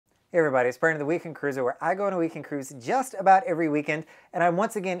Hey everybody, it's Brandon the Weekend Cruiser, where I go on a weekend cruise just about every weekend, and I'm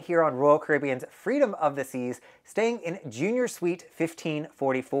once again here on Royal Caribbean's Freedom of the Seas, staying in Junior Suite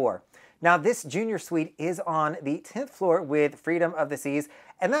 1544. Now this Junior Suite is on the 10th floor with Freedom of the Seas,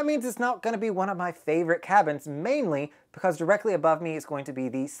 and that means it's not going to be one of my favorite cabins, mainly because directly above me is going to be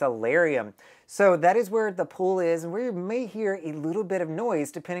the solarium. So that is where the pool is, and where you may hear a little bit of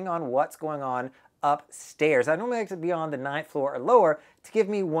noise depending on what's going on upstairs. I normally like to be on the 9th floor or lower to give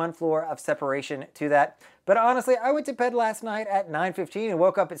me one floor of separation to that. But honestly, I went to bed last night at 9:15 and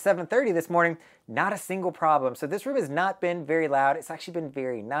woke up at 7:30 this morning. Not a single problem. So this room has not been very loud. It's actually been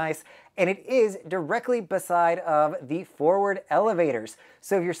very nice. And it is directly beside of the forward elevators.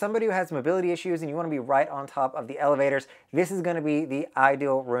 So if you're somebody who has mobility issues and you want to be right on top of the elevators, this is going to be the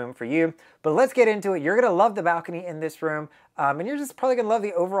ideal room for you. But let's get into it. You're going to love the balcony in this room. And you're just probably going to love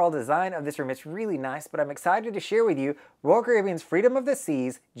the overall design of this room. It's really nice, but I'm excited to share with you Royal Caribbean's Freedom of the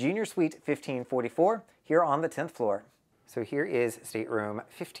Seas Junior Suite 1544 here on the 10th floor. So here is stateroom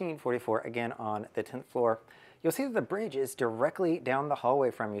 1544, again on the 10th floor. You'll see that the bridge is directly down the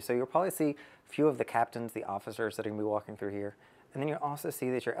hallway from you, so you'll probably see a few of the captains, the officers that are going to be walking through here. And then you'll also see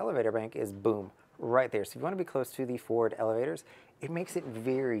that your elevator bank is, boom, right there. So if you want to be close to the forward elevators, it makes it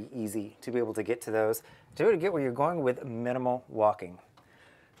very easy to be able to get to those, to be able to get where you're going with minimal walking.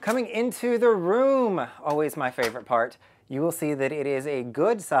 Coming into the room, always my favorite part, you will see that it is a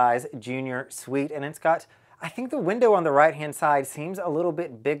good size junior suite, and it's got, I think the window on the right hand side seems a little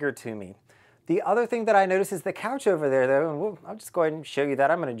bit bigger to me. The other thing that I notice is the couch over there though, and I'll just go ahead and show you that.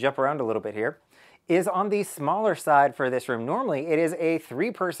 I'm going to jump around a little bit here, is on the smaller side for this room. Normally it is a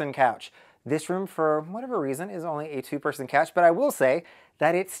 3-person couch. This room, for whatever reason, is only a 2-person couch, but I will say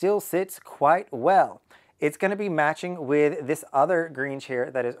that it still sits quite well. It's going to be matching with this other green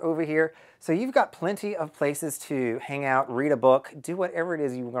chair that is over here. So you've got plenty of places to hang out, read a book, do whatever it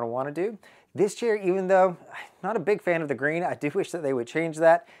is you're going to want to do. This chair, even though I'm not a big fan of the green, I do wish that they would change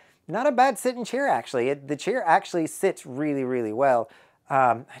that. Not a bad sitting chair, actually. The chair actually sits really, really well.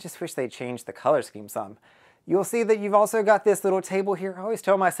 I just wish they'd change the color scheme some. You'll see that you've also got this little table here. I always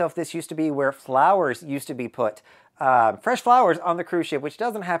tell myself this used to be where flowers used to be put. Fresh flowers on the cruise ship, which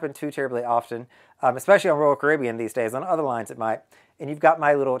doesn't happen too terribly often, especially on Royal Caribbean these days. On other lines it might. And you've got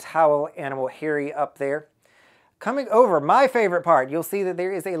my little towel animal Harry up there. Coming over, my favorite part, you'll see that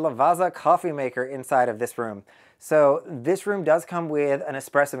there is a Lavazza coffee maker inside of this room. So this room does come with an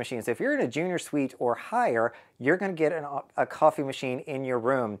espresso machine. So if you're in a junior suite or higher, you're going to get a coffee machine in your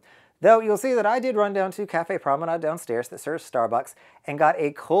room. Though you'll see that I did run down to Cafe Promenade downstairs that serves Starbucks and got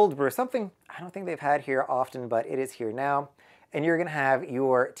a cold brew, something I don't think they've had here often, but it is here now. And you're going to have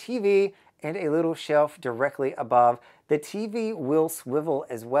your TV and a little shelf directly above. The TV will swivel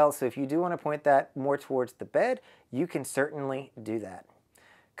as well, so if you do want to point that more towards the bed, you can certainly do that.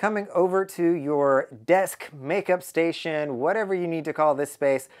 Coming over to your desk, makeup station, whatever you need to call this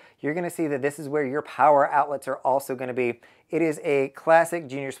space, you're going to see that this is where your power outlets are also going to be. It is a classic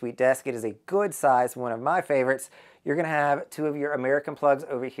junior suite desk. It is a good size, one of my favorites. You're going to have 2 of your American plugs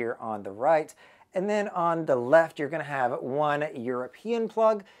over here on the right. And then on the left, you're going to have 1 European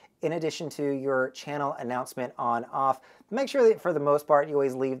plug, in addition to your channel announcement on off. Make sure that for the most part, you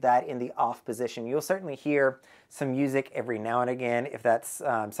always leave that in the off position. You'll certainly hear some music every now and again if that's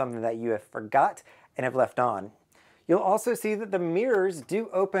something that you have forgot and have left on. You'll also see that the mirrors do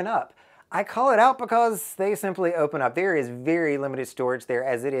open up. I call it out because they simply open up. There is very limited storage there,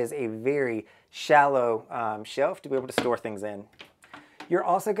 as it is a very shallow shelf to be able to store things in. You're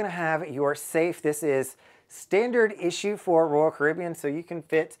also going to have your safe. This is standard issue for Royal Caribbean, so you can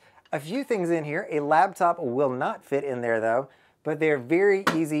fit a few things in here. A laptop will not fit in there though, but they're very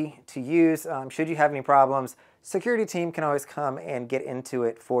easy to use. Should you have any problems, security team can always come and get into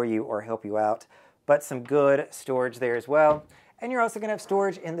it for you or help you out. But some good storage there as well. And you're also going to have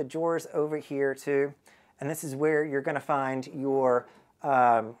storage in the drawers over here too. And this is where you're going to find your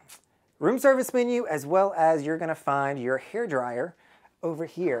room service menu, as well as you're going to find your hairdryer over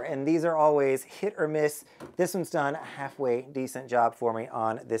here. And these are always hit or miss. This one's done a halfway decent job for me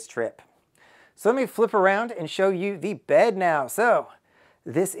on this trip. So let me flip around and show you the bed now. So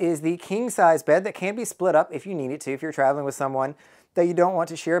this is the king size bed that can be split up if you need it to. If you're traveling with someone that you don't want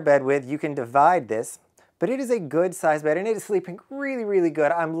to share a bed with, you can divide this. But it is a good size bed and it is sleeping really, really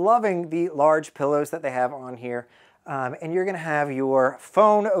good. I'm loving the large pillows that they have on here. And you're going to have your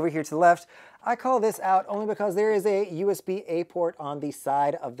phone over here to the left. I call this out only because there is a USB-A port on the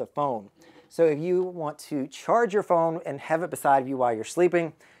side of the phone. So if you want to charge your phone and have it beside you while you're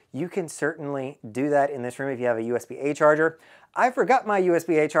sleeping, you can certainly do that in this room if you have a USB-A charger. I forgot my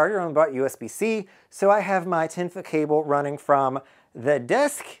USB-A charger, I only bought USB-C, so I have my 10-foot cable running from the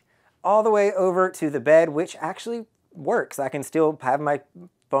desk all the way over to the bed, which actually works. I can still have my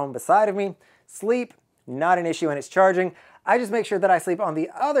phone beside of me, sleep, not an issue when it's charging. I just make sure that I sleep on the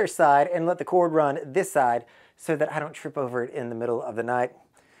other side and let the cord run this side so that I don't trip over it in the middle of the night.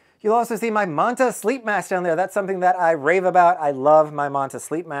 You'll also see my Manta sleep mask down there. That's something that I rave about. I love my Manta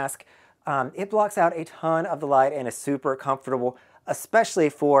sleep mask. It blocks out a ton of the light and is super comfortable, especially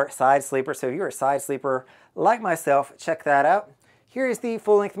for side sleepers. So if you're a side sleeper like myself, check that out. Here is the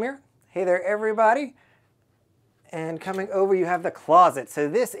full-length mirror. Hey there, everybody. And coming over, you have the closet. So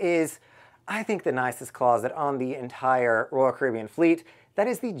this is, I think, the nicest closet on the entire Royal Caribbean fleet. That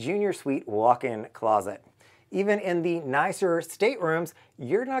is the Junior Suite walk-in closet. Even in the nicer staterooms,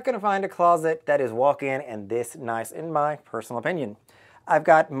 you're not going to find a closet that is walk-in and this nice, in my personal opinion. I've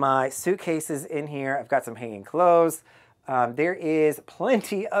got my suitcases in here. I've got some hanging clothes. There is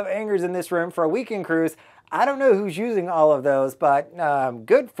plenty of hangers in this room for a weekend cruise. I don't know who's using all of those, but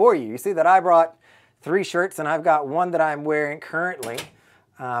good for you. You see that I brought 3 shirts and I've got one that I'm wearing currently.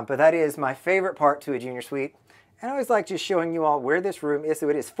 But that is my favorite part to a Junior Suite. And I always like just showing you all where this room is. So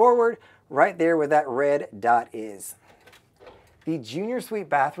it is forward, right there where that red dot is. The Junior Suite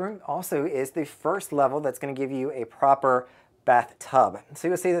bathroom also is the first level that's going to give you a proper bathtub. So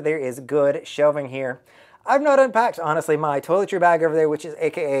you'll see that there is good shelving here. I've not unpacked, honestly, my toiletry bag over there, which is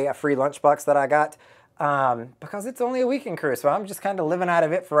AKA a free lunchbox that I got, because it's only a weekend cruise, so I'm just kind of living out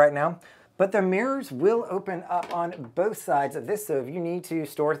of it for right now. But the mirrors will open up on both sides of this, so if you need to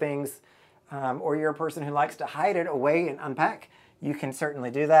store things, or you're a person who likes to hide it away and unpack, you can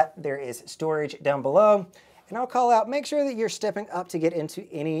certainly do that. There is storage down below. And I'll call out, make sure that you're stepping up to get into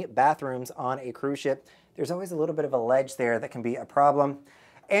any bathrooms on a cruise ship. There's always a little bit of a ledge there that can be a problem.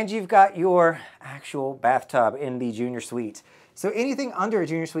 And you've got your actual bathtub in the Junior Suite. So anything under a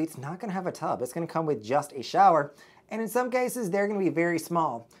Junior Suite is not going to have a tub. It's going to come with just a shower. And in some cases, they're going to be very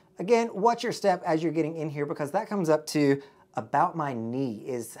small. Again, watch your step as you're getting in here because that comes up to about my knee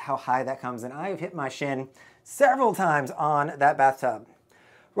is how high that comes. And I've hit my shin several times on that bathtub.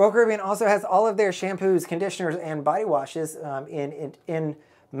 Royal Caribbean also has all of their shampoos, conditioners, and body washes in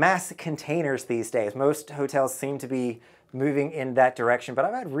mass containers these days. Most hotels seem to be moving in that direction, but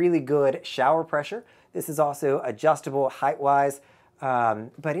I've had really good shower pressure. This is also adjustable height-wise,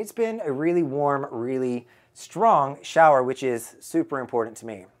 but it's been a really warm, really strong shower, which is super important to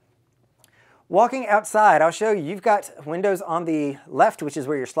me. Walking outside, I'll show you, you've got windows on the left, which is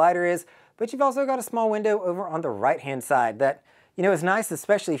where your slider is, but you've also got a small window over on the right-hand side that, you know, is nice,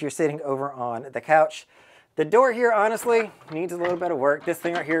 especially if you're sitting over on the couch. The door here, honestly, needs a little bit of work. This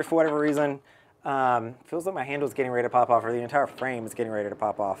thing right here, for whatever reason, feels like my handle's getting ready to pop off, or the entire frame is getting ready to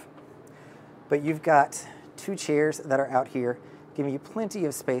pop off. But you've got 2 chairs that are out here, giving you plenty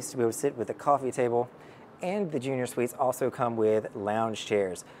of space to be able to sit with a coffee table. And the Junior Suites also come with lounge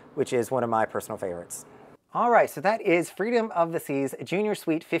chairs, which is one of my personal favorites. All right, so that is Freedom of the Seas Junior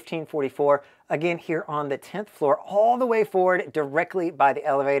Suite 1544, again here on the 10th floor, all the way forward directly by the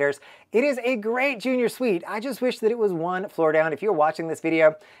elevators. It is a great Junior Suite. I just wish that it was 1 floor down. If you're watching this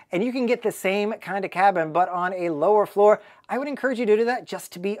video and you can get the same kind of cabin but on a lower floor, I would encourage you to do that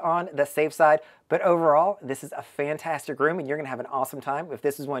just to be on the safe side. But overall, this is a fantastic room and you're gonna have an awesome time if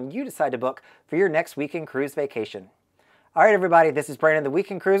this is one you decide to book for your next weekend cruise vacation. All right, everybody, this is Brandon, the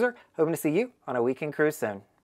Weekend Cruiser. Hoping to see you on a weekend cruise soon.